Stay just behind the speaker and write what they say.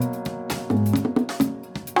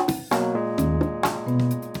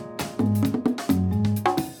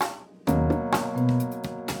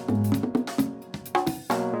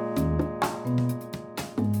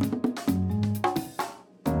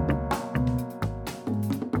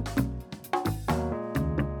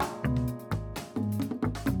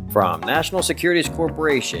From National Securities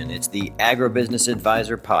Corporation, it's the Agribusiness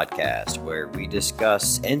Advisor Podcast, where we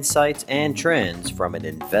discuss insights and trends from an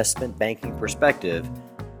investment banking perspective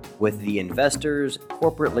with the investors,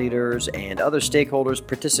 corporate leaders, and other stakeholders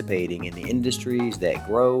participating in the industries that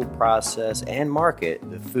grow, process, and market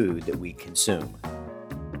the food that we consume.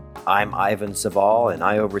 I'm Ivan Saval, and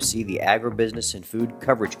I oversee the Agribusiness and Food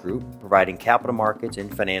Coverage Group, providing capital markets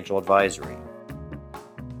and financial advisory.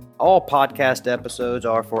 All podcast episodes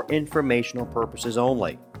are for informational purposes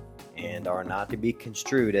only and are not to be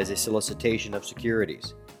construed as a solicitation of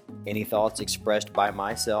securities. Any thoughts expressed by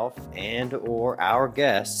myself and or our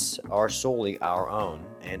guests are solely our own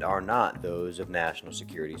and are not those of National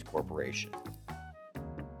Securities Corporation.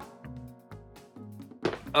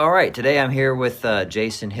 All right, today I'm here with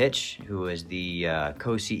Jason Hitch, who is the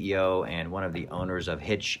co-CEO and one of the owners of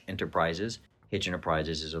Hitch Enterprises. Hitch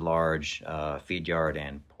Enterprises is a large feed yard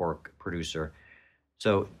and pork producer.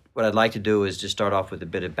 So what I'd like to do is just start off with a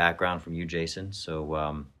bit of background from you, Jason.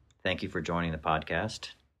 So thank you for joining the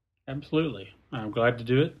podcast. Absolutely. I'm glad to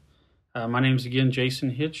do it. My name's again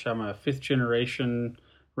Jason Hitch. I'm a fifth generation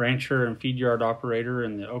rancher and feed yard operator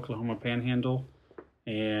in the Oklahoma Panhandle.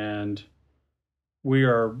 And we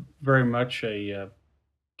are very much a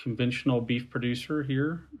conventional beef producer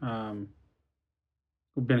here.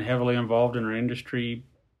 We've been heavily involved in our industry,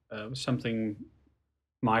 something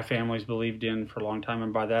my family's believed in for a long time.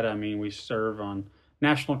 And by that, I mean we serve on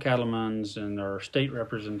national cattlemen's and our state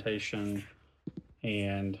representation.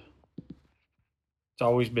 And it's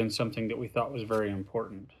always been something that we thought was very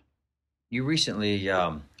important. You recently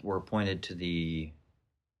were appointed to the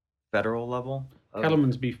federal level?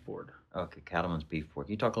 Cattlemen's Beef Board. Okay, Cattlemen's Beef Board.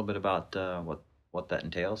 Can you talk a little bit about what that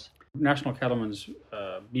entails? National Cattlemen's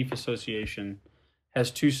Beef Association has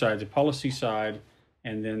two sides, a policy side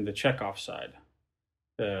and then the checkoff side.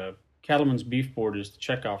 The Cattlemen's Beef Board is the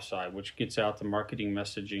checkoff side, which gets out the marketing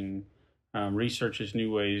messaging, researches new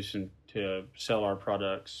ways to sell our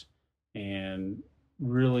products, and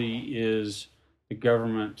really is the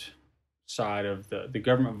government side of the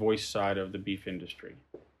government voice side of the beef industry.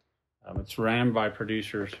 It's ran by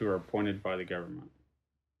producers who are appointed by the government.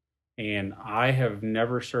 And I have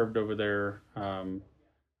never served over there.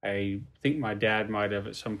 I think my dad might have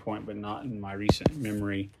at some point, but not in my recent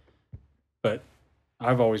memory. But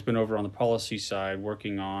I've always been over on the policy side,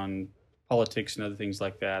 working on politics and other things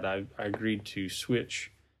like that. I agreed to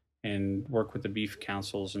switch and work with the beef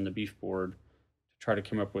councils and the beef board to try to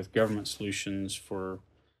come up with government solutions for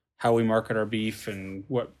how we market our beef and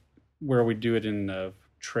where we do it in the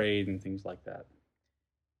trade and things like that.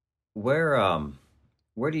 Where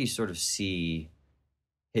do you sort of see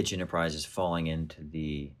Hitch Enterprises falling into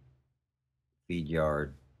the feed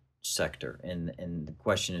yard sector? And the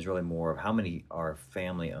question is really more of how many are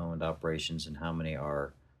family-owned operations and how many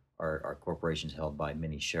are corporations held by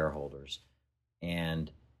many shareholders? And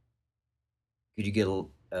could you get a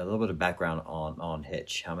little bit of background on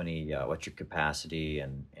Hitch? How many? What's your capacity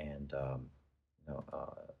and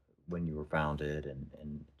when you were founded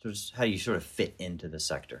and just how you sort of fit into the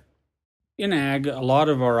sector? In ag, a lot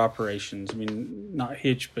of our operations, I mean, not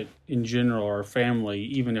Hitch, but in general, our family,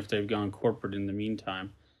 even if they've gone corporate in the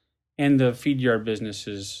meantime, and the feed yard business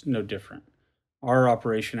is no different. Our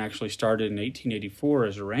operation actually started in 1884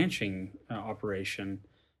 as a ranching operation,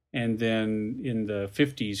 and then in the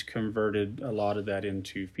 50s converted a lot of that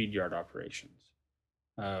into feed yard operations.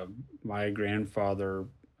 My grandfather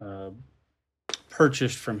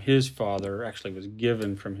purchased from his father, actually was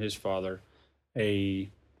given from his father, a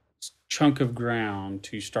chunk of ground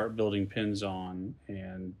to start building pens on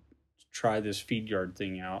and try this feed yard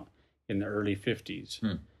thing out in the early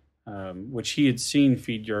 50s, which he had seen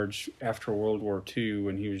feed yards after World War II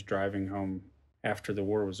when he was driving home after the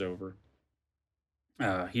war was over.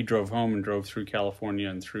 He drove home and drove through California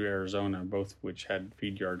and through Arizona, both of which had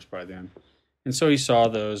feed yards by then. And so he saw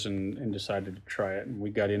those and decided to try it. And we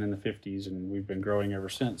got in the 50s, and we've been growing ever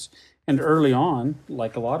since. And early on,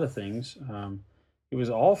 like a lot of things, it was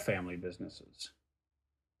all family businesses.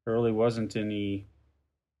 There really wasn't any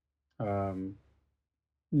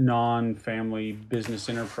non-family business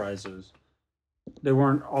enterprises. They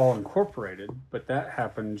weren't all incorporated, but that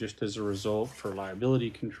happened just as a result for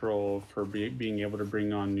liability control, for being able to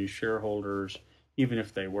bring on new shareholders, even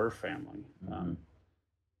if they were family.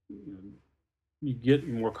 You get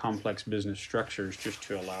more complex business structures just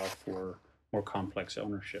to allow for more complex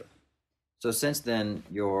ownership. So since then,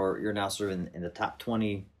 you're now sort of in the top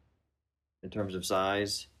 20 in terms of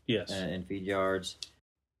size. Yes. In feed yards.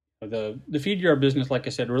 The feed yard business, like I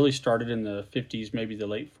said, really started in the 50s, maybe the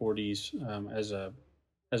late 40s, as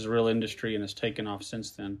a real industry, and has taken off since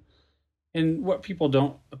then. And what people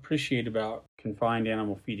don't appreciate about confined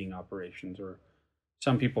animal feeding operations, or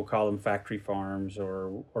some people call them factory farms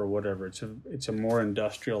or whatever, it's a more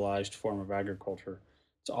industrialized form of agriculture.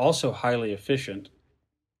 It's also highly efficient,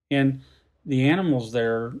 and the animals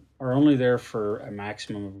there are only there for a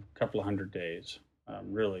maximum of a couple of 100 days,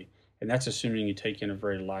 really, and that's assuming you take in a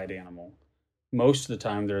very light animal. Most of the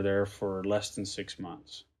time, they're there for less than 6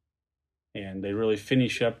 months, and they really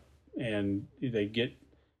finish up and they get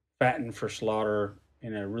fattened for slaughter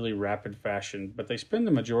in a really rapid fashion. But they spend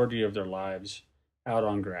the majority of their lives out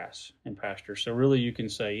on grass and pasture. So really, you can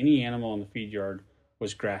say any animal in the feed yard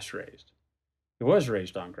was grass raised. It was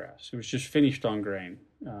raised on grass. It was just finished on grain.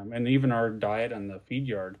 And even our diet on the feed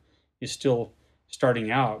yard is still starting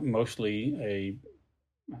out mostly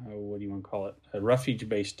what do you want to call it? A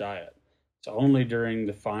roughage-based diet. It's only during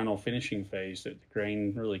the final finishing phase that the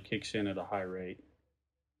grain really kicks in at a high rate.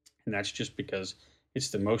 And that's just because it's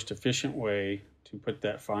the most efficient way to put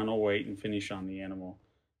that final weight and finish on the animal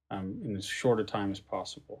in as short a time as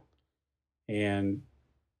possible. And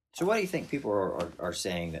so why do you think people are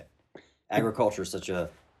saying that agriculture is such a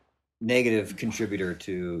negative contributor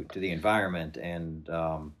to the environment, and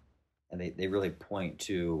they really point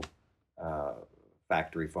to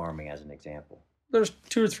factory farming as an example? There's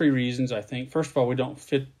 2 or 3 reasons, I think. First of all, we don't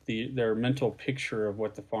fit their mental picture of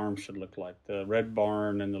what the farm should look like. The red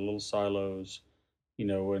barn and the little silos, and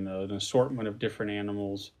an assortment of different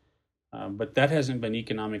animals. But that hasn't been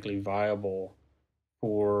economically viable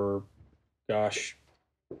for,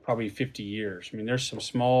 probably 50 years. I mean, there's some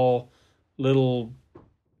small little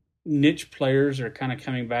niche players that are kind of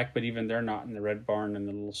coming back, but even they're not in the red barn and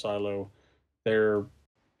the little silo. They're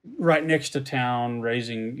right next to town,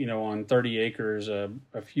 raising, on 30 acres, a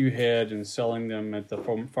few head and selling them at the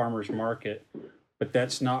farmer's market. But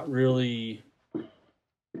that's not really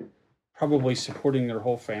probably supporting their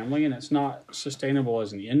whole family, and it's not sustainable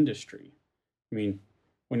as an industry. I mean,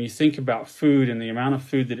 when you think about food and the amount of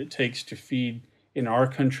food that it takes to feed in our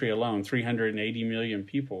country alone, 380 million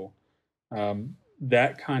people,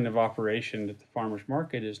 that kind of operation at the farmer's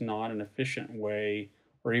market is not an efficient way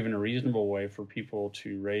or even a reasonable way for people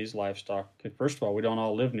to raise livestock. First of all, we don't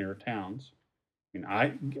all live near towns.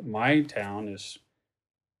 My town is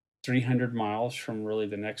 300 miles from really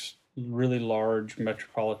the next really large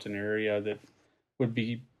metropolitan area that would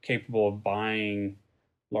be capable of buying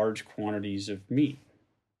large quantities of meat.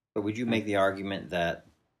 But would you make the argument that,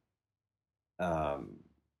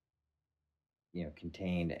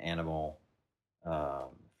 contained animal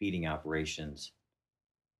feeding operations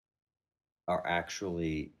are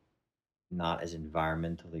actually not as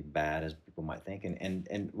environmentally bad as people might think,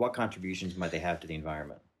 and what contributions might they have to the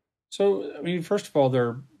environment? So, I mean, first of all,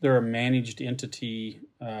 they're a managed entity.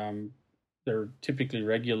 They're typically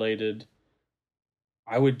regulated.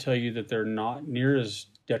 I would tell you that they're not near as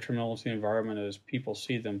detrimental to the environment as people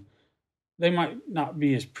see them. They might not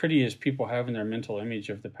be as pretty as people have in their mental image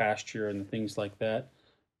of the pasture and things like that,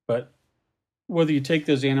 but whether you take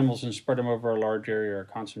those animals and spread them over a large area or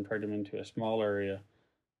concentrate them into a small area,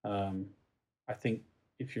 I think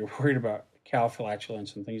if you're worried about cow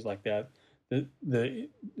flatulence and things like that,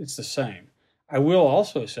 it's the same. I will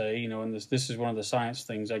also say, and this is one of the science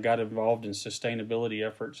things, I got involved in sustainability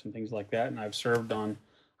efforts and things like that, and I'm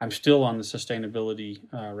still on the sustainability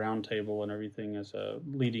roundtable and everything as a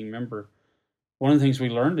leading member. One of the things we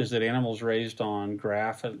learned is that animals raised on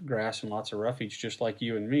grass and lots of roughage, just like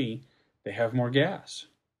you and me, they have more gas.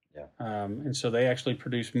 Yeah. And so they actually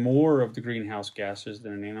produce more of the greenhouse gases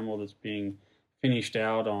than an animal that's being finished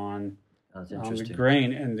out on the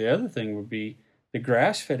grain. And the other thing would be the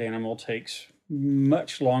grass-fed animal takes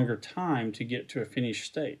much longer time to get to a finished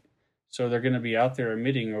state. So they're going to be out there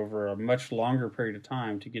emitting over a much longer period of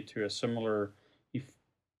time to get to a similar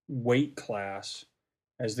weight class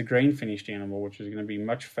as the grain-finished animal, which is going to be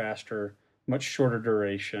much faster, much shorter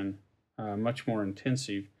duration, much more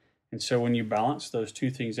intensive. And so when you balance those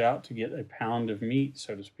 2 things out to get a pound of meat,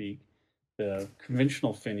 so to speak, the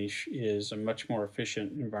conventional finish is a much more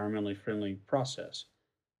efficient, environmentally friendly process.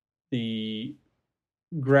 And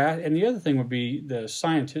the other thing would be the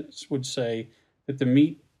scientists would say that the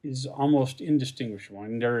meat is almost indistinguishable.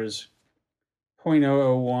 And there is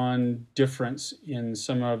 0.001 difference in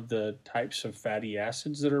some of the types of fatty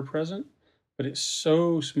acids that are present, but it's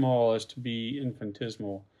so small as to be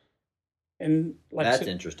infinitesimal. And that's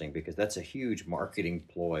interesting because that's a huge marketing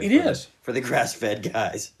ploy. For the grass-fed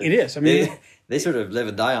guys. It is. I mean, they sort of live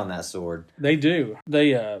and die on that sword. They do.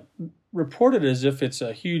 They report it as if it's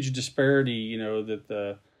a huge disparity. That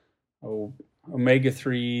the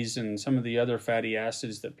omega-3s and some of the other fatty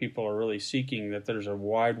acids that people are really seeking, that there's a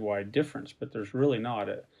wide difference, but there's really not.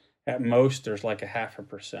 At most, there's like a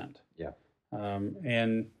 0.5%. Yeah.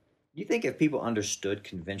 And You think if people understood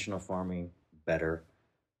conventional farming better,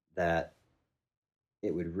 that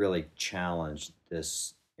it would really challenge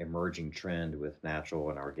this emerging trend with natural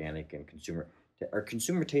and organic and consumer? Are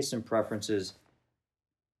consumer tastes and preferences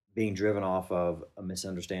being driven off of a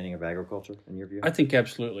misunderstanding of agriculture, in your view? I think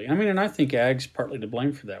absolutely. I mean, and I think ag's partly to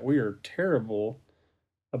blame for that. We are terrible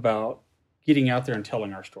about getting out there and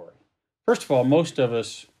telling our story. First of all, most of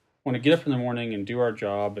us want to get up in the morning and do our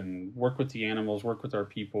job and work with the animals, work with our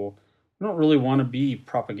people. We don't really want to be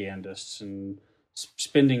propagandists and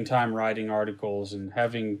spending time writing articles and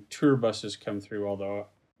having tour buses come through, although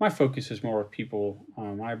my focus is more with people.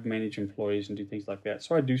 I manage employees and do things like that.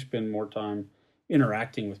 So I do spend more time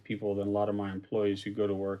interacting with people than a lot of my employees who go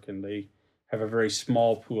to work, and they have a very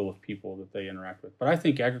small pool of people that they interact with. But I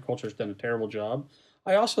think agriculture has done a terrible job.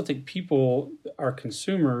 I also think people, our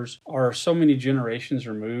consumers, are so many generations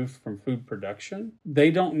removed from food production. They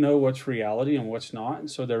don't know what's reality and what's not, and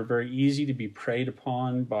so they're very easy to be preyed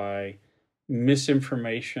upon by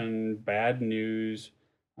misinformation, bad news.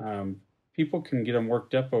 People can get them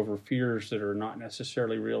worked up over fears that are not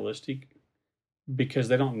necessarily realistic because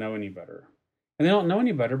they don't know any better. And they don't know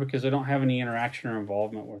any better because they don't have any interaction or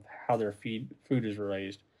involvement with how their food is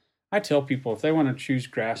raised. I tell people if they want to choose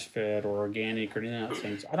grass-fed or organic or any of those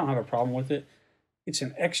things, I don't have a problem with it. It's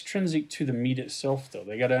an extrinsic to the meat itself, though.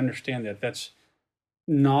 They got to understand that that's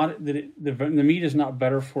not that the meat is not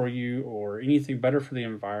better for you or anything better for the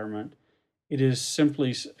environment. It is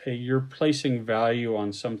simply you're placing value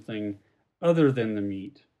on something other than the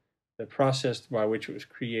meat, the process by which it was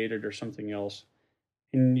created or something else.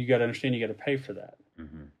 And you got to understand you got to pay for that.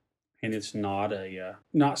 Mm-hmm. And it's not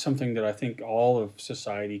not something that I think all of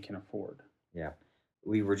society can afford. Yeah.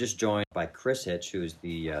 We were just joined by Chris Hitch, who is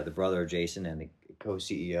the brother of Jason and the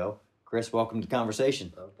co-CEO. Chris, welcome to the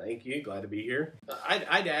conversation. Oh, thank you. Glad to be here.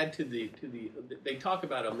 I'd add to the they talk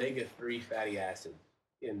about omega-3 fatty acids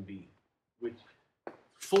in beef, which,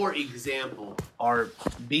 for example, our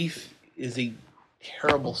beef is a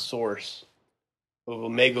terrible source of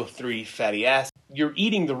omega-3 fatty acids. You're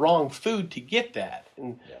eating the wrong food to get that.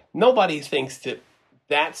 And nobody thinks that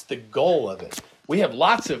that's the goal of it. We have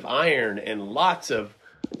lots of iron and lots of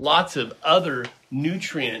other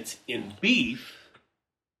nutrients in beef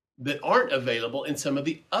that aren't available in some of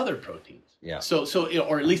the other proteins. Yeah. So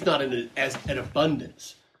or at least not as an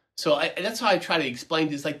abundance. So that's how I try to explain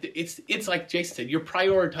this. Like it's like Jason said, you're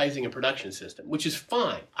prioritizing a production system, which is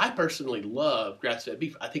fine. I personally love grass-fed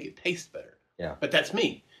beef. I think it tastes better. Yeah. But that's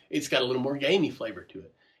me. It's got a little more gamey flavor to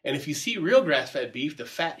it. And if you see real grass-fed beef, the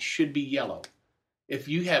fat should be yellow. If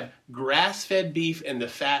you have grass-fed beef and the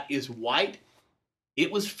fat is white,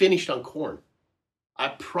 it was finished on corn. I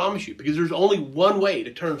promise you, because there's only one way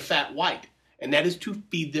to turn fat white, and that is to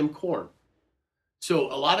feed them corn.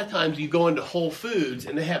 So a lot of times you go into Whole Foods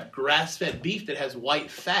and they have grass-fed beef that has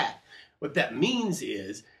white fat. What that means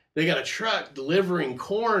is they got a truck delivering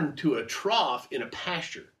corn to a trough in a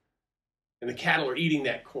pasture, and the cattle are eating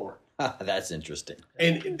that corn. That's interesting.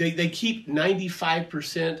 And they keep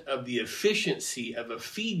 95% of the efficiency of a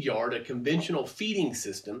feed yard, a conventional feeding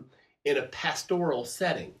system, in a pastoral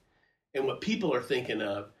setting. And what people are thinking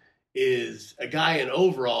of is a guy in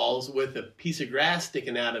overalls with a piece of grass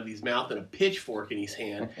sticking out of his mouth and a pitchfork in his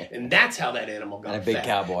hand, and that's how that animal got and a big fat.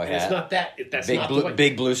 cowboy hat. It's not that. That's big not blue, the way.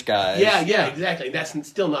 big blue skies. Yeah, exactly. That's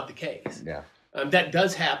still not the case. Yeah. That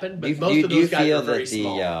does happen, but most of do you those guys feel are very that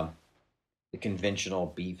small. The conventional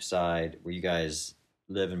beef side, where you guys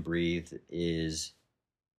live and breathe, is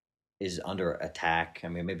under attack? I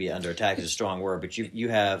mean, maybe under attack is a strong word, but you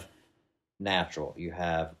have natural, you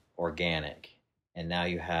have organic, and now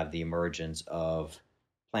you have the emergence of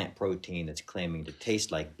plant protein that's claiming to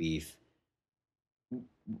taste like beef.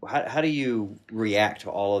 How do you react to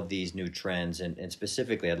all of these new trends? And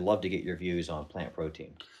specifically, I'd love to get your views on plant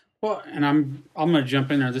protein. Well, and I'm going to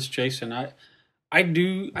jump in there. This, Jason, I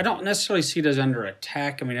don't necessarily see it as under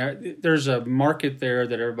attack. I mean, there's a market there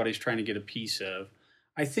that everybody's trying to get a piece of.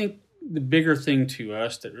 I think the bigger thing to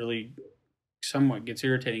us that really somewhat gets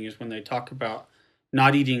irritating is when they talk about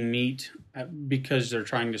not eating meat because they're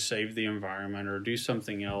trying to save the environment or do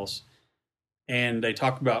something else. And they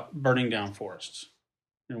talk about burning down forests.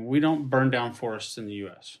 And we don't burn down forests in the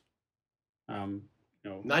U.S.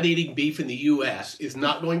 Not eating beef in the U.S. is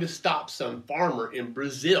not going to stop some farmer in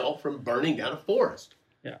Brazil from burning down a forest.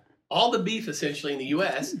 Yeah, all the beef essentially in the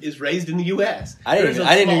U.S. is raised in the U.S. I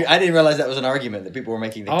didn't realize that was an argument that people were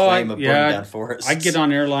making. The claim of burning down forests. I get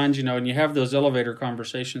on airlines, and you have those elevator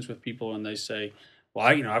conversations with people, and they say, "Well,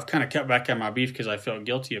 I've kind of cut back on my beef because I felt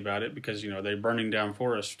guilty about it because they're burning down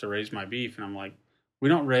forests to raise my beef," and I'm like, We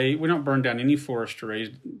don't burn down any forest to raise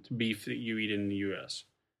beef that you eat in the U.S.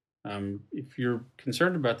 If you're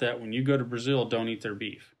concerned about that, when you go to Brazil, don't eat their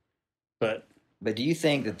beef. But do you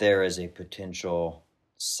think that there is a potential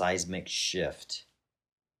seismic shift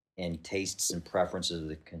in tastes and preferences of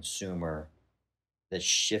the consumer that's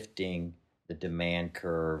shifting the demand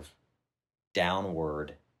curve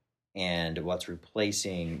downward, and what's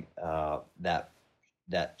replacing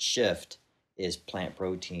that shift is plant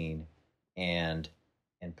protein and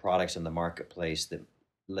products in the marketplace that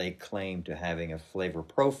lay claim to having a flavor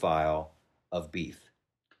profile of beef?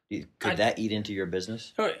 Could that eat into your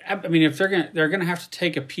business? I mean, if they're gonna have to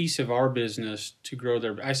take a piece of our business to grow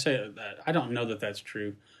their. I say that I don't know that that's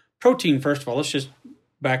true. Protein, first of all, let's just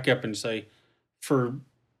back up and say, for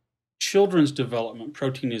children's development,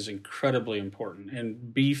 protein is incredibly important,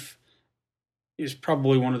 and beef is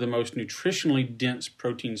probably one of the most nutritionally dense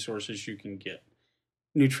protein sources you can get.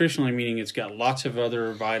 Nutritionally meaning it's got lots of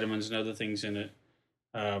other vitamins and other things in it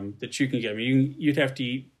that you can get. I mean, you'd have to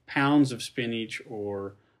eat pounds of spinach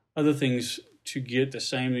or other things to get the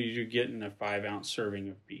same that you get in a 5-ounce serving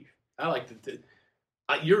of beef. I like that.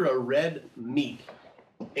 You're a red meat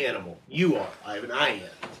animal. You are. I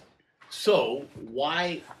am. So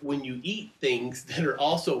why, when you eat things that are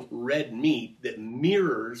also red meat that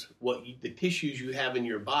mirrors the tissues you have in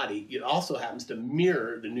your body, it also happens to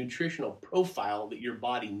mirror the nutritional profile that your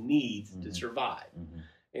body needs to survive. Mm-hmm.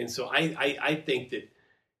 And so I think that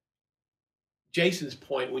Jason's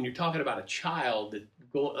point, when you're talking about a child that's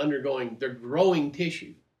undergoing their growing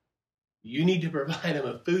tissue, you need to provide them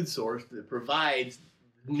a food source that provides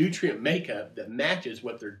nutrient makeup that matches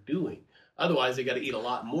what they're doing. Otherwise, they got to eat a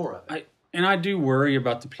lot more of it. I do worry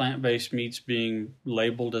about the plant-based meats being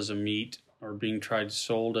labeled as a meat or being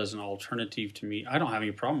sold as an alternative to meat. I don't have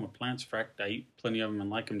any problem with plants. In fact, I eat plenty of them and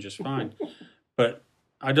like them just fine. But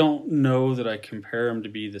I don't know that I compare them to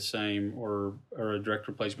be the same or a direct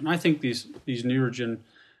replacement. And I think these newer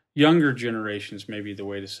younger generations, maybe the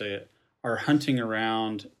way to say it, are hunting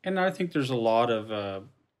around. And I think there's a lot of,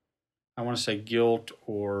 I want to say, guilt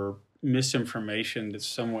or misinformation that's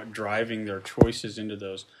somewhat driving their choices into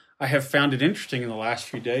those. I have found it interesting in the last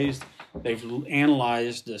few days. They've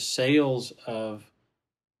analyzed the sales of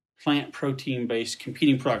plant protein-based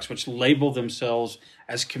competing products, which label themselves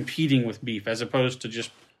as competing with beef, as opposed to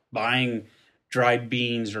just buying dried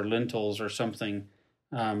beans or lentils or something.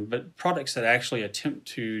 But products that actually attempt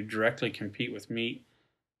to directly compete with meat,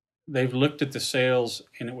 they've looked at the sales,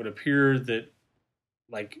 and it would appear that,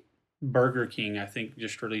 like Burger King, I think,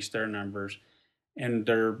 just released their numbers, and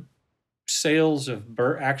their sales of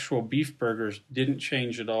actual beef burgers didn't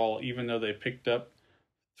change at all, even though they picked up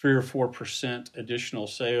 3 or 4% additional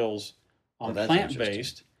sales on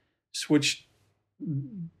plant-based, which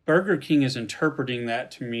Burger King is interpreting that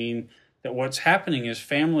to mean that what's happening is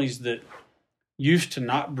families that used to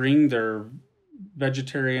not bring their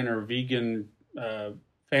vegetarian or vegan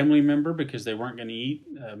family member because they weren't going to eat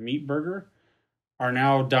a meat burger are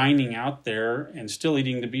now dining out there and still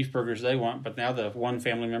eating the beef burgers they want, but now the one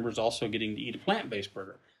family member is also getting to eat a plant-based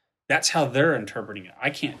burger. That's how they're interpreting it.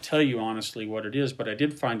 I can't tell you honestly what it is, but I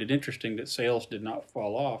did find it interesting that sales did not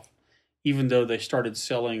fall off, even though they started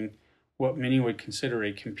selling what many would consider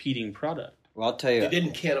a competing product. Well, I'll tell you, it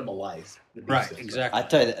didn't cannibalize the beef right, system. exactly. I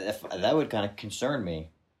tell you, that would kind of concern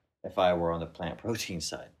me if I were on the plant protein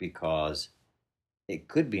side, because it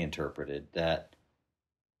could be interpreted that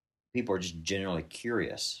people are just generally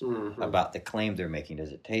curious about the claim they're making.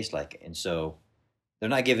 Does it taste like it? And so they're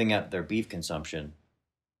not giving up their beef consumption,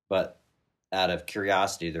 but out of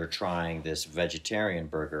curiosity, they're trying this vegetarian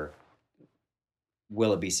burger.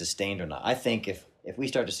 Will it be sustained or not? I think if we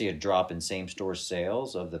start to see a drop in same-store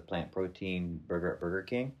sales of the plant protein burger at Burger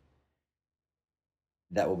King,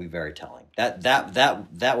 that will be very telling.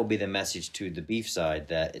 That will be the message to the beef side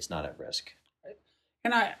that it's not at risk.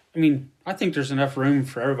 And I mean, I think there's enough room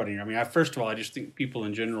for everybody. I mean, first of all, I just think people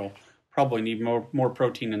in general probably need more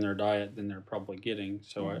protein in their diet than they're probably getting.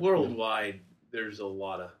 So worldwide, there's a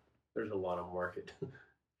lot of market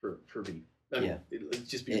for beef. I mean, let's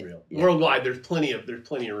just be real. Yeah. Worldwide, there's plenty of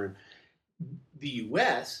room. The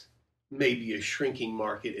U.S. may be a shrinking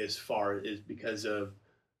market as far as because of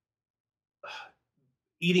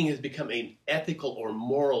eating has become an ethical or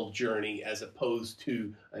moral journey as opposed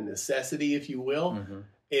to a necessity, if you will.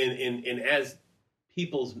 Mm-hmm. And as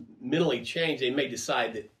people's mentally change, they may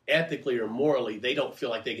decide that ethically or morally they don't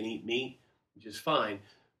feel like they can eat meat, which is fine.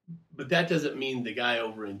 But that doesn't mean the guy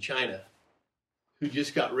over in China who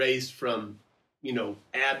just got raised from,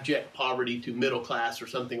 abject poverty to middle class or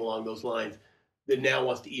something along those lines that now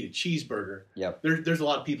wants to eat a cheeseburger. Yep. There's a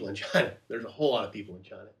lot of people in China. There's a whole lot of people in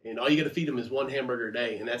China, and all you got to feed them is one hamburger a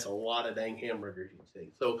day, and that's a lot of dang hamburgers you can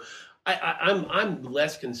see. So I'm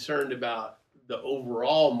less concerned about the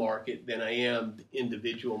overall market than I am the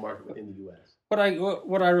individual market within the U.S.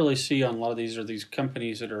 What I really see on a lot of these are these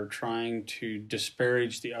companies that are trying to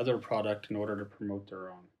disparage the other product in order to promote their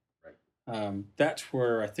own. Right. That's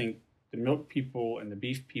where I think the milk people and the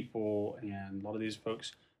beef people and a lot of these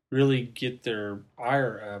folks really get their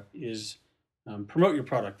ire up is promote your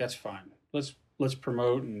product. That's fine. Let's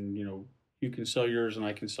promote, and you can sell yours and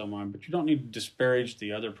I can sell mine, but you don't need to disparage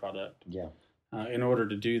the other product. Yeah. In order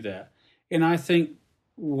to do that. And I think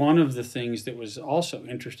one of the things that was also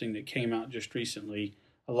interesting that came out just recently,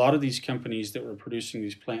 a lot of these companies that were producing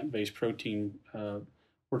these plant-based protein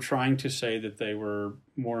were trying to say that they were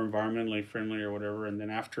more environmentally friendly or whatever. And then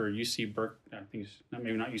after UC Berkeley, I think it's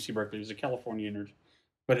maybe not UC Berkeley, it was a California,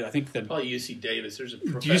 but I think that probably UC Davis. There's a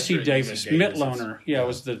professor UC Davis, Mitt Davis. Lohner,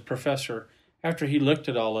 was the professor. After he looked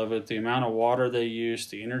at all of it, the amount of water they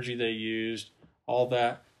used, the energy they used, all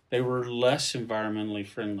that, they were less environmentally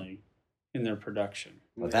friendly in their production.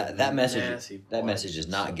 Well, that message is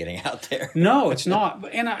not getting out there. No, it's not.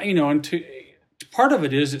 And part of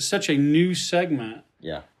it is it's such a new segment.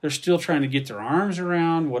 Yeah, they're still trying to get their arms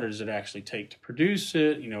around what does it actually take to produce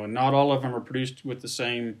it. And not all of them are produced with the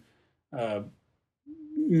same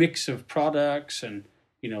mix of products. And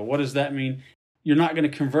what does that mean? You're not going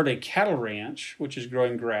to convert a cattle ranch, which is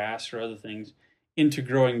growing grass or other things, into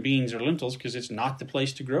growing beans or lentils because it's not the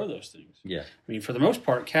place to grow those things. Yeah. I mean, for the most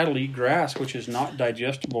part, cattle eat grass, which is not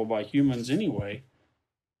digestible by humans anyway.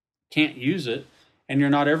 Can't use it. And you're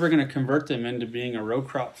not ever going to convert them into being a row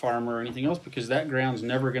crop farmer or anything else because that ground's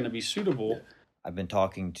never going to be suitable. I've been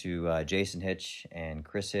talking to Jason Hitch and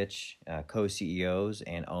Chris Hitch, co-CEOs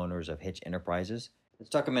and owners of Hitch Enterprises. Let's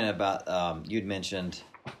talk a minute about, you'd mentioned,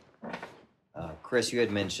 Chris, you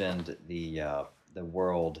had mentioned the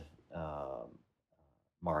world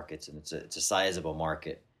markets, and it's a sizable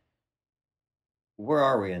market. Where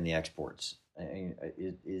are we in the exports? I mean,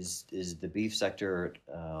 is the beef sector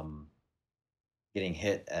getting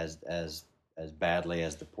hit as badly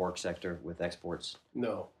as the pork sector with exports?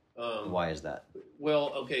 No. Why is that?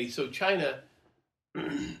 Well, okay, so China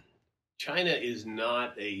is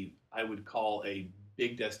not I would call a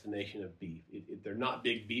big destination of beef. They're not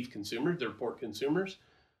big beef consumers; they're pork consumers.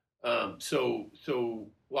 So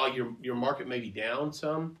while your market may be down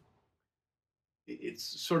some, it's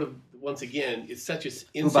sort of, once again, it's such an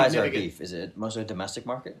insignificant. Who buys our beef? Is it mostly a domestic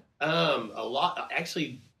market? A lot,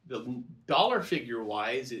 actually. The dollar figure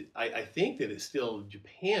wise, I think that it's still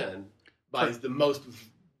Japan buys the most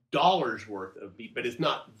dollars worth of beef, but it's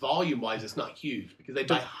not volume wise. It's not huge because they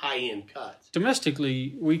buy high end cuts.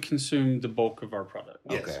 Domestically, we consume the bulk of our product.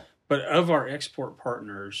 Yes. Okay. But of our export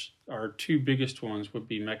partners, our two biggest ones would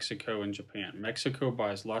be Mexico and Japan. Mexico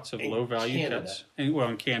buys lots of low value cuts,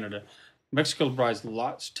 in Canada, Mexico buys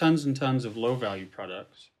tons and tons of low value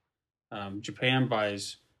products. Japan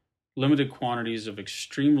buys limited quantities of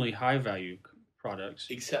extremely high value products.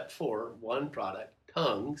 Except for one product,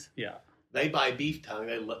 tongues. Yeah. They buy beef tongue.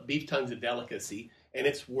 Beef tongue's a delicacy, and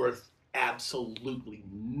it's worth absolutely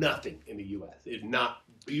nothing in the U.S. It's not.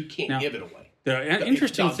 You can't give it away. The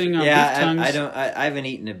interesting thing on beef tongues. I haven't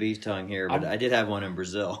eaten a beef tongue here, but I did have one in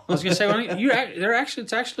Brazil. I was going to say,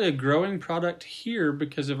 it's actually a growing product here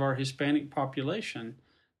because of our Hispanic population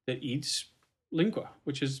that eats lingua,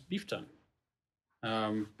 which is beef tongue.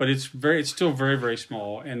 But it's still very, very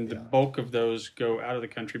small, and the bulk of those go out of the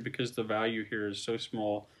country because the value here is so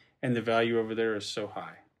small and the value over there is so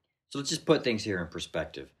high. So let's just put things here in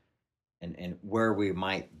perspective and where we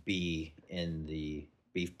might be in the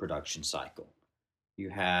beef production cycle.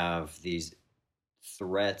 You have these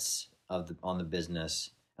threats on the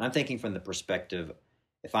business, and I'm thinking from the perspective,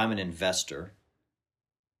 if I'm an investor,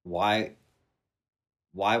 why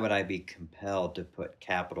would I be compelled to put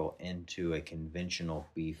capital into a conventional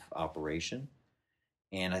beef operation?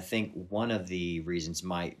 And I think one of the reasons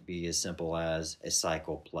might be as simple as a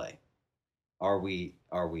cycle play. Are we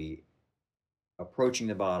approaching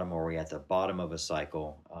the bottom, or are we at the bottom of a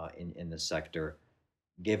cycle in the sector,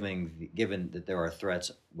 given that there are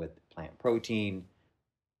threats with plant protein,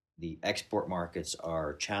 the export markets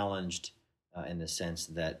are challenged, in the sense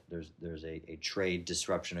that there's a trade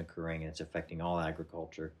disruption occurring and it's affecting all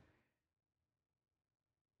agriculture.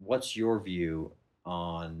 What's your view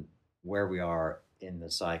on where we are in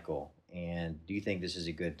the cycle, and do you think this is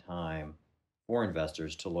a good time for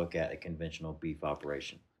investors to look at a conventional beef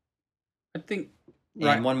operation? I think.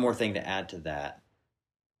 And one more thing to add to that,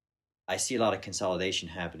 I see a lot of consolidation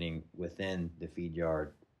happening within the feed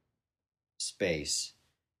yard space,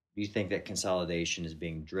 do you think that consolidation is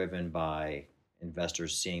being driven by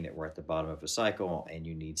investors seeing that we're at the bottom of a cycle and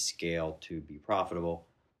you need scale to be profitable?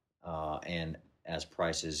 And as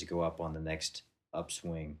prices go up on the next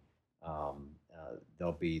upswing,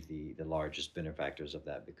 they'll be the largest benefactors of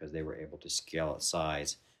that because they were able to scale its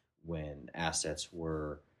size when assets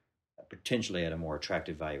were potentially at a more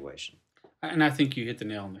attractive valuation. And I think you hit the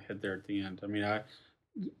nail on the head there at the end. I mean,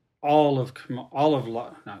 all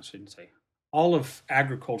of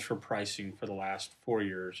agriculture pricing for the last 4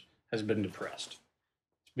 years has been depressed.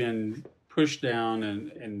 It's been pushed down,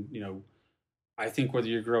 and I think whether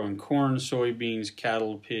you're growing corn, soybeans,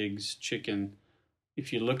 cattle, pigs, chicken,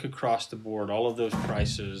 if you look across the board, all of those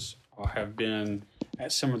prices have been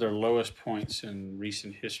at some of their lowest points in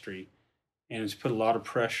recent history, and it's put a lot of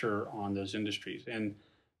pressure on those industries. And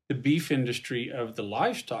the beef industry of the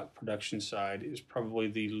livestock production side is probably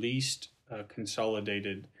the least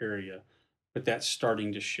consolidated area, but that's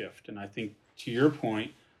starting to shift. And I think to your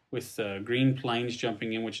point, with Green Plains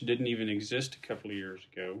jumping in, which didn't even exist a couple of years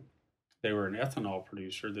ago, they were an ethanol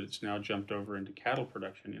producer that's now jumped over into cattle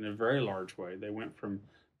production in a very large way. They went from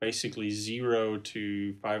basically 0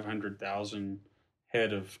 to 500,000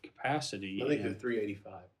 head of capacity. I think they're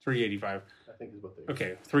 385. 385. I think is what they.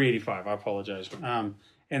 Okay, 385. I apologize.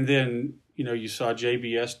 And then you saw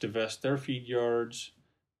JBS divest their feed yards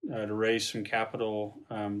to raise some capital.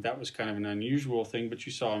 That was kind of an unusual thing, but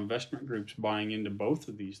you saw investment groups buying into both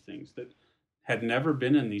of these things that had never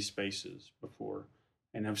been in these spaces before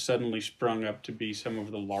and have suddenly sprung up to be some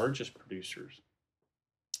of the largest producers.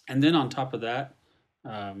 And then on top of that,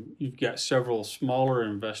 you've got several smaller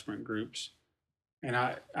investment groups. And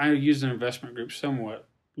I use an investment group somewhat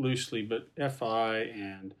loosely, but FI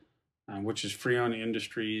and which is Freon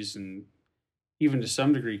Industries, and even to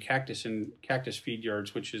some degree Cactus Feed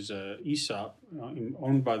Yards, which is a ESOP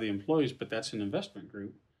owned by the employees, but that's an investment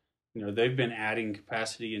group. They've been adding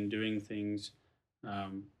capacity and doing things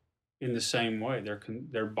in the same way.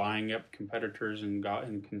 They're buying up competitors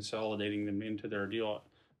and consolidating them into their deal.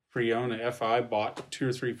 Freon FI bought 2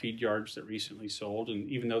 or 3 feed yards that recently sold, and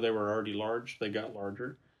even though they were already large, they got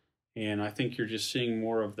larger. And I think you're just seeing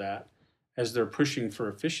more of that as they're pushing for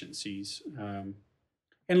efficiencies. And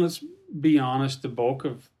let's be honest, the bulk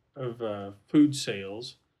of food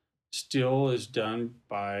sales still is done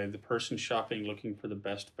by the person shopping looking for the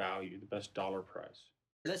best value, the best dollar price.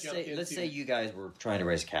 Let's say you guys were trying to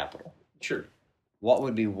raise capital. Sure. What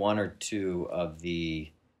would be 1 or 2 of the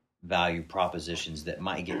value propositions that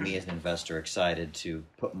might get me as an investor excited to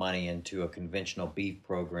put money into a conventional beef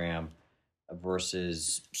program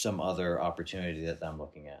versus some other opportunity that I'm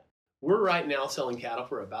looking at? We're right now selling cattle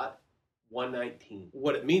for about 119.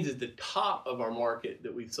 What it means is the top of our market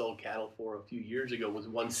that we sold cattle for a few years ago was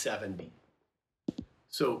 170.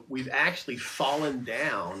 So we've actually fallen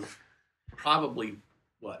down probably,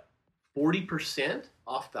 40%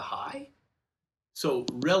 off the high? So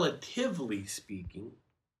relatively speaking,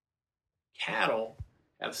 cattle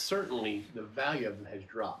have certainly, the value of them has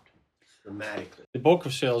dropped dramatically. The bulk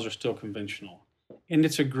of sales are still conventional, and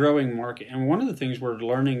it's a growing market. And one of the things we're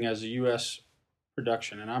learning as a U.S.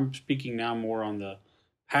 production, and I'm speaking now more on the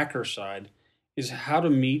packer side, is how to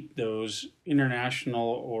meet those international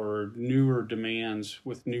or newer demands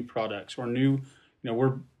with new products or new,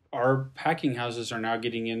 our packing houses are now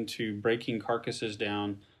getting into breaking carcasses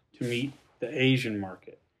down to meet the Asian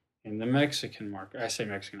market and the Mexican market. I say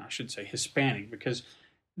Mexican, I should say Hispanic, because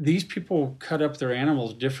these people cut up their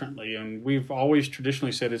animals differently, and we've always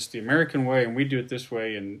traditionally said it's the American way and we do it this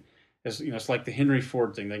way, and it's like the Henry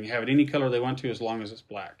Ford thing. They can have it any color they want to as long as it's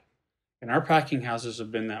black. And our packing houses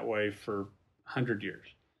have been that way for 100 years.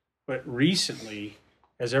 But recently,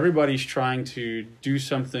 as everybody's trying to do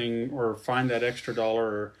something or find that extra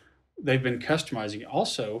dollar, they've been customizing it.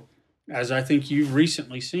 Also, as I think you've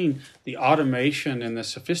recently seen, the automation and the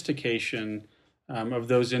sophistication of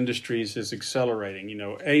those industries is accelerating.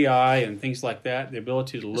 AI and things like that, the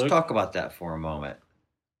ability to look. Let's talk about that for a moment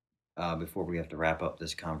before we have to wrap up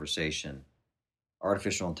this conversation.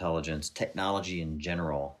 Artificial intelligence, technology in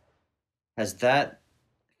general, has that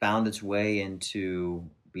found its way into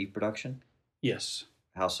beef production? Yes.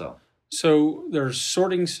 How so? So there's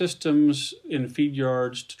sorting systems in feed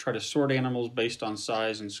yards to try to sort animals based on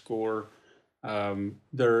size and score.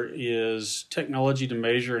 There is technology to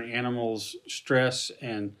measure an animal's stress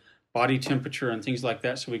and body temperature and things like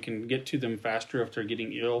that, so we can get to them faster if they're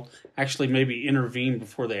getting ill, actually maybe intervene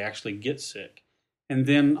before they actually get sick. And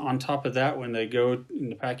then on top of that, when they go in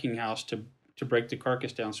the packing house to break the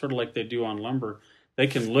carcass down, sort of like they do on lumber, they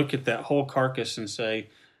can look at that whole carcass and say,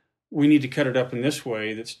 we need to cut it up in this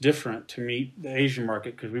way that's different to meet the Asian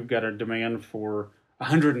market, because we've got a demand for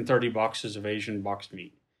 130 boxes of Asian boxed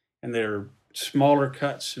meat. And they're smaller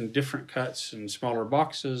cuts and different cuts and smaller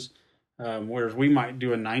boxes, whereas we might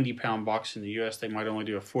do a 90-pound box in the U.S., they might only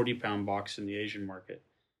do a 40-pound box in the Asian market.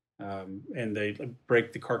 And they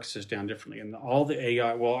break the carcasses down differently. And all the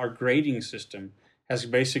AI, well, our grading system has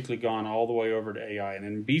basically gone all the way over to AI. And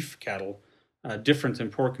in beef cattle, different than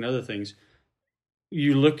pork and other things,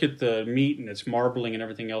 you look at the meat and its marbling and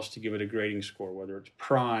everything else to give it a grading score, whether it's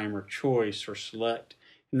prime or choice or select.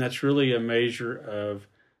 And that's really a measure of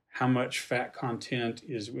how much fat content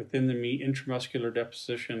is within the meat, intramuscular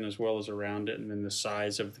deposition as well as around it, and then the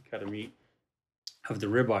size of the cut of meat of the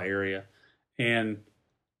ribeye area. And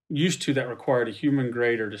used to, that required a human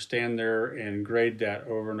grader to stand there and grade that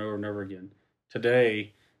over and over and over again.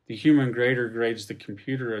 Today, the human grader grades the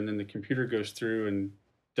computer, and then the computer goes through and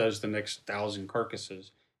does the next 1,000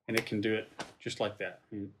 carcasses, and it can do it just like that.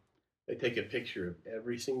 They take a picture of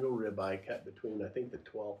every single ribeye cut between, I think, the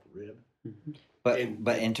 12th rib. Mm-hmm.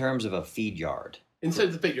 But in terms of a feed yard,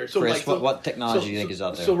 inside the feed yard. So, Chris, what technology do you think is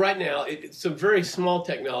out there? So right now, it's a very small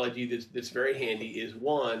technology that's very handy.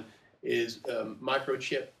 One is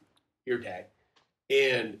microchip ear tag,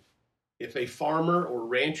 and if a farmer or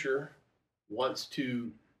rancher wants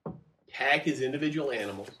to tag his individual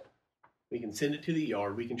animals, we can send it to the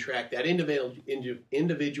yard. We can track that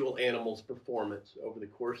individual animal's performance over the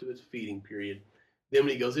course of its feeding period. Then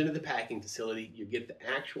when he goes into the packing facility, you get the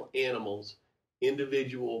actual animal's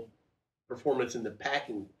individual performance in the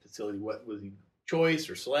packing facility. What was he, choice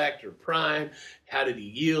or select or prime? How did he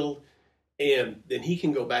yield? And then he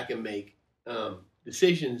can go back and make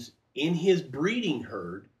decisions in his breeding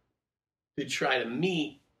herd to try to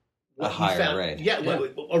meet a higher grade. Yeah,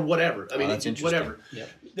 or whatever. I mean, that's whatever.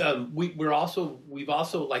 Yeah. We've also,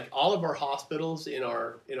 like, all of our hospitals in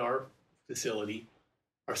our facility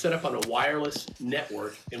are set up on a wireless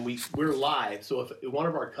network, and we're live. So if one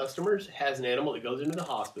of our customers has an animal that goes into the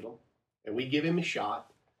hospital, and we give him a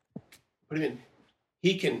shot, put him in,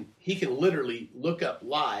 he can literally look up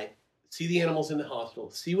live, see the animals in the hospital,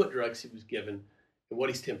 see what drugs he was given, and what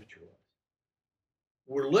his temperature was.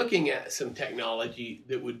 We're looking at some technology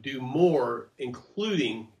that would do more,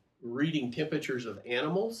 including reading temperatures of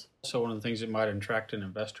animals. So one of the things that might attract an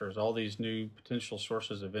investor is all these new potential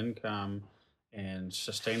sources of income and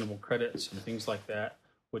sustainable credits and things like that,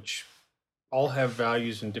 which all have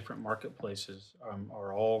values in different marketplaces,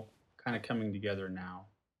 are all kind of coming together now.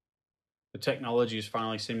 The technology is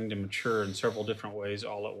finally seeming to mature in several different ways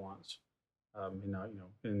all at once.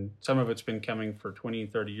 And some of it's been coming for 20,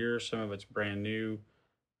 30 years. Some of it's brand new.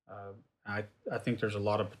 I think there's a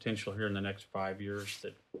lot of potential here in the next 5 years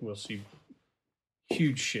that we'll see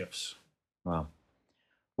huge shifts. Wow.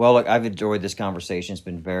 Well, look, I've enjoyed this conversation. It's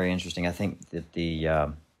been very interesting. I think that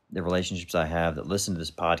the relationships I have that listen to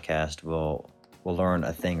this podcast will learn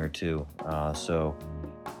a thing or two. So,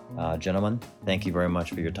 gentlemen, thank you very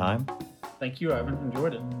much for your time. Thank you, Ivan.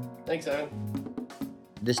 Enjoyed it. Thanks, Ivan.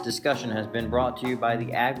 This discussion has been brought to you by the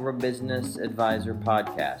Agribusiness Advisor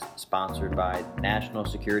Podcast, sponsored by National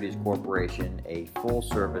Securities Corporation, a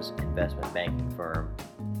full-service investment banking firm,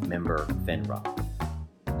 member FINRA.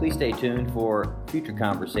 Please stay tuned for future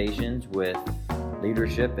conversations with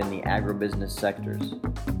leadership in the agribusiness sectors.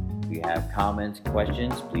 If you have comments,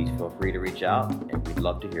 questions, please feel free to reach out, and we'd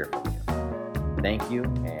love to hear from you. Thank you,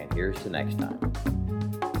 and here's to next time.